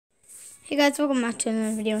Hey guys, welcome back to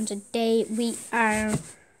another video, and today we are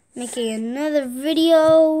making another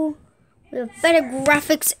video with better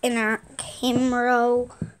graphics in our camera.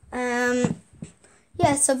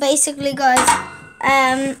 Yeah, so basically guys,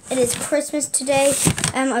 it is Christmas today.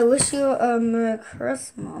 I wish you a Merry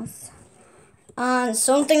Christmas. And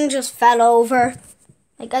something just fell over.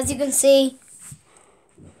 Like as you can see.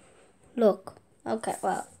 Look. Okay,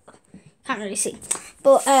 well, can't really see.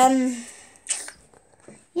 But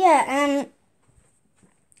yeah,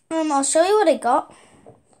 I'll show you what I got.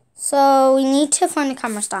 So we need to find a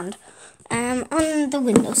camera stand on the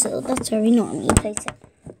windowsill. That's where we normally place it.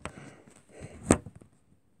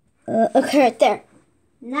 Okay, right there.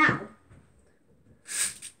 Now,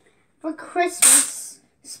 for Christmas,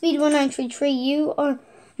 Speed1933, you are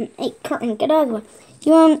Curtin, get out of the way.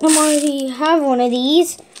 You already have one of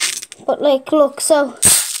these, but like, look. So,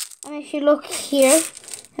 if you look here,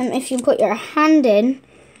 if you put your hand in,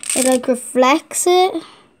 it like reflects it.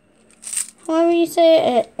 However you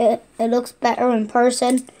say it, it looks better in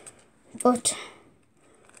person. But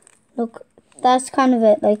look, that's kind of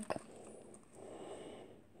it. Like,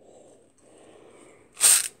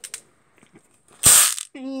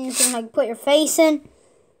 you can like put your face in.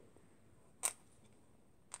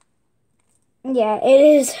 Yeah, it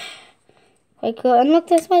is quite cool. And look,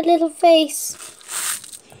 there's my little face.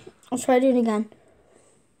 I'll try to do it again.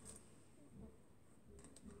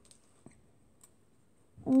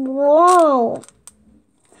 Whoa,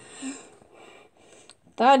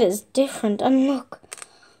 that is different. And look,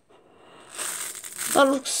 that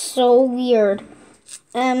looks so weird.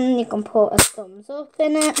 You can put a thumbs up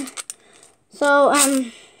in it. So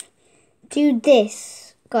do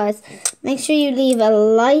this, guys. Make sure you leave a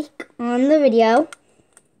like on the video.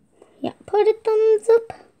 Yeah, put a thumbs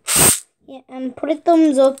up. Yeah, and put a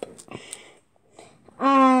thumbs up.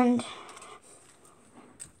 And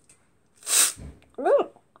oh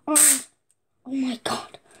my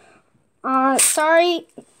god. Sorry.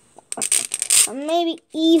 Maybe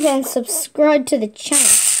even subscribe to the channel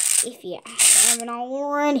if you haven't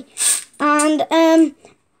already. And I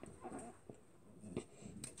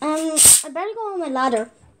better go on my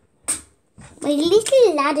ladder. My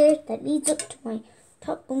little ladder that leads up to my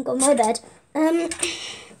top bunk of my bed.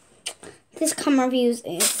 This camera views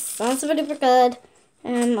sounds pretty good.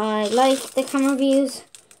 I like the camera views.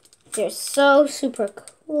 They're so super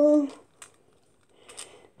cool.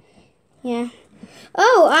 Yeah.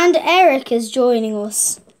 Oh, and Eric is joining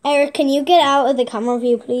us. Eric, can you get out of the camera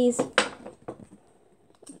view, please?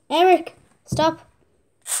 Eric, stop.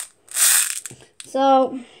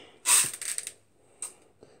 So,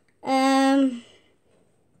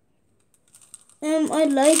 I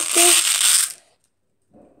like this.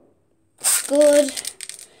 It's good.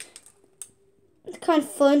 It's kind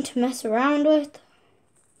of fun to mess around with.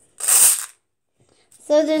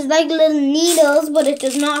 So there's like little needles, but it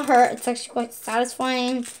does not hurt. It's actually quite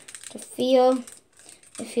satisfying to feel.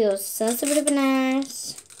 It feels sensitive and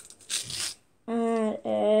nice.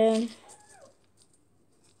 And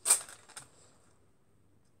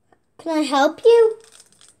can I help you?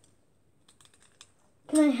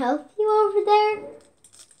 Can I help you over there?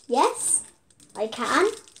 Yes, I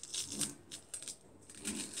can.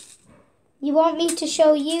 You want me to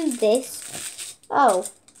show you this? Oh.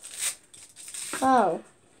 Oh.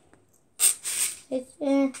 It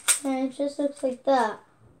just looks like that.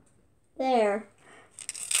 There.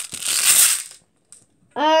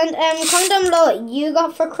 And comment down below what you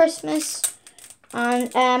got for Christmas. And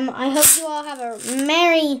I hope you all have a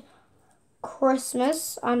Merry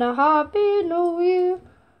Christmas and a Happy New Year.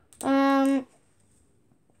 And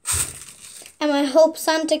I hope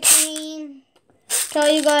Santa came. Tell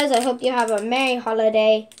you guys, I hope you have a merry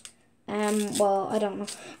holiday. Well, I don't know.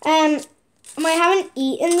 I haven't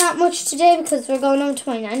eaten that much today because we're going over to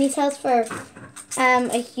my nanny's house for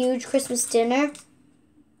a huge Christmas dinner.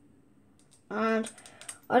 And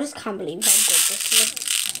I just can't believe how good this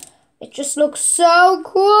looks. It just looks so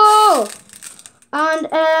cool. And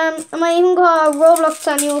I might even got a Roblox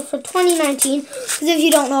annual for 2019. Because if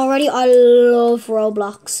you don't know already, I love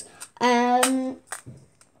Roblox.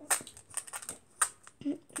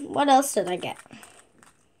 What else did I get?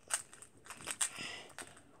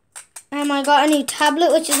 I got a new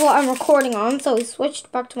tablet, which is what I'm recording on. So we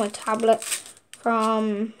switched back to my tablet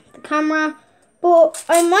from the camera. But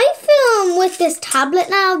I might film with this tablet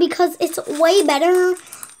now because it's way better.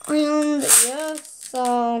 And yeah,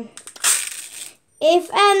 so if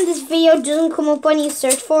this video doesn't come up when you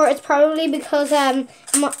search for it, it's probably because I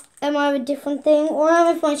have a different thing. Or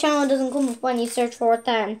if my channel doesn't come up when you search for it,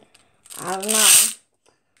 then I don't know.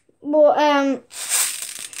 But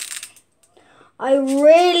I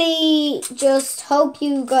really just hope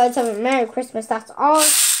you guys have a Merry Christmas. That's all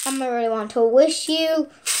I really want to wish you.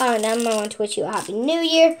 And I want to wish you a Happy New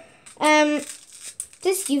Year.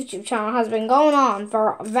 This YouTube channel has been going on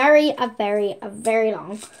for a very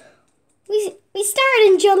long. We started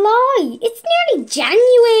in July. It's nearly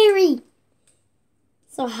January.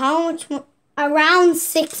 So how much more? Around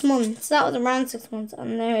 6 months. That was around 6 months.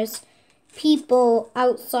 And there's people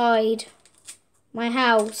outside my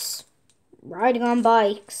house riding on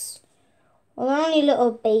bikes. Well, they're only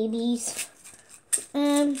little babies.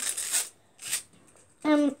 I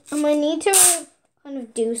need to kind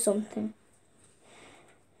of do something.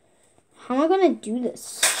 How am I going to do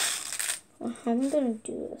this? How am I going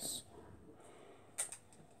to do this?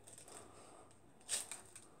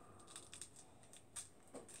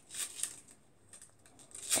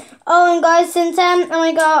 Oh, and guys, since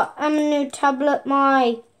I got a new tablet,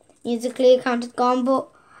 my Musical.ly account is gone, but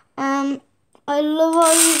I love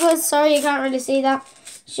all you guys. Sorry, you can't really see that.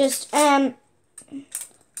 It's just a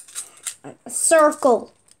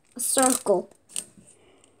circle.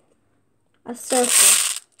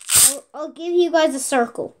 I'll give you guys a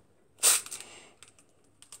circle.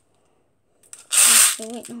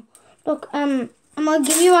 Okay, wait, no. Look, I'm gonna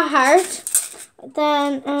give you a heart.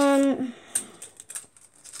 Then a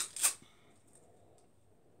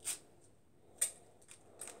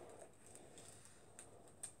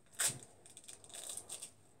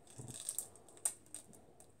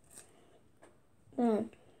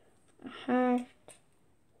heart.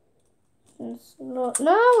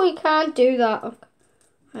 No, we can't do that.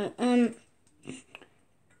 Okay.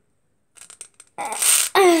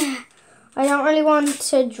 I don't really want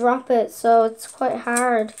to drop it, so it's quite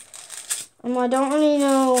hard. I don't really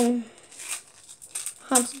know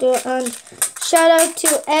how to do it. And shout out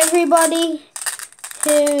to everybody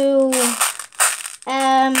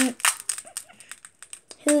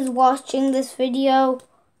who's watching this video.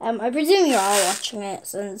 I presume you're all watching it,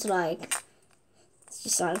 since it's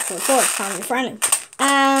just like for family friendly.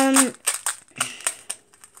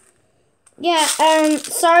 Yeah.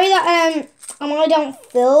 Sorry that I don't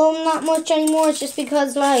film that much anymore. It's just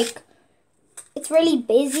because it's really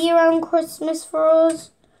busy around Christmas for us,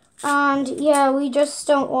 and yeah, we just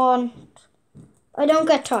don't want. I don't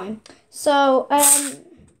get time. So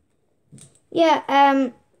yeah.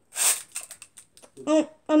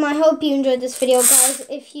 I hope you enjoyed this video, guys.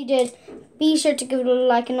 If you did, be sure to give it a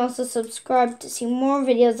like and also subscribe to see more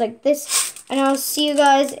videos like this. And I'll see you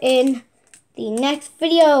guys in the next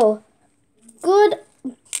video. Wait,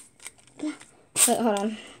 hold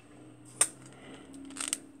on.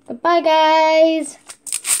 Goodbye, guys.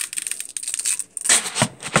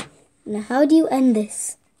 Now, how do you end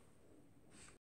this?